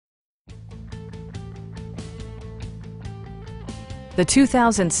the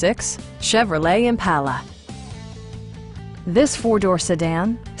 2006 Chevrolet Impala. This four-door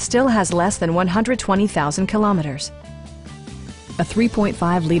sedan still has less than 120,000 kilometers. A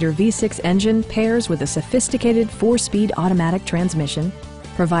 3.5-liter V6 engine pairs with a sophisticated 4-speed automatic transmission,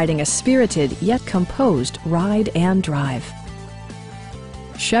 providing a spirited yet composed ride and drive.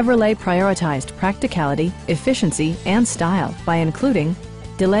 Chevrolet prioritized practicality, efficiency, and style by including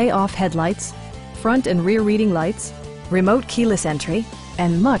delay-off headlights, front and rear reading lights, remote keyless entry,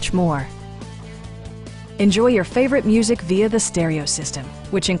 and much more. Enjoy your favorite music via the stereo system,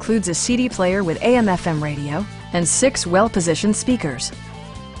 which includes a CD player with AM/FM radio and 6 well-positioned speakers.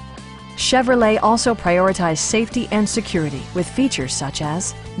 Chevrolet also prioritized safety and security with features such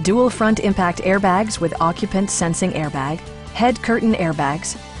as dual front impact airbags with occupant sensing airbag, head curtain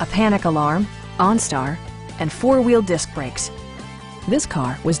airbags, a panic alarm, OnStar, and 4-wheel disc brakes. This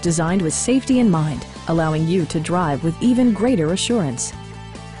car was designed with safety in mind, allowing you to drive with even greater assurance.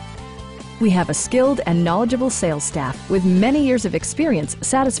 We have a skilled and knowledgeable sales staff with many years of experience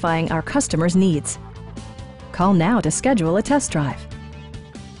satisfying our customers' needs. Call now to schedule a test drive.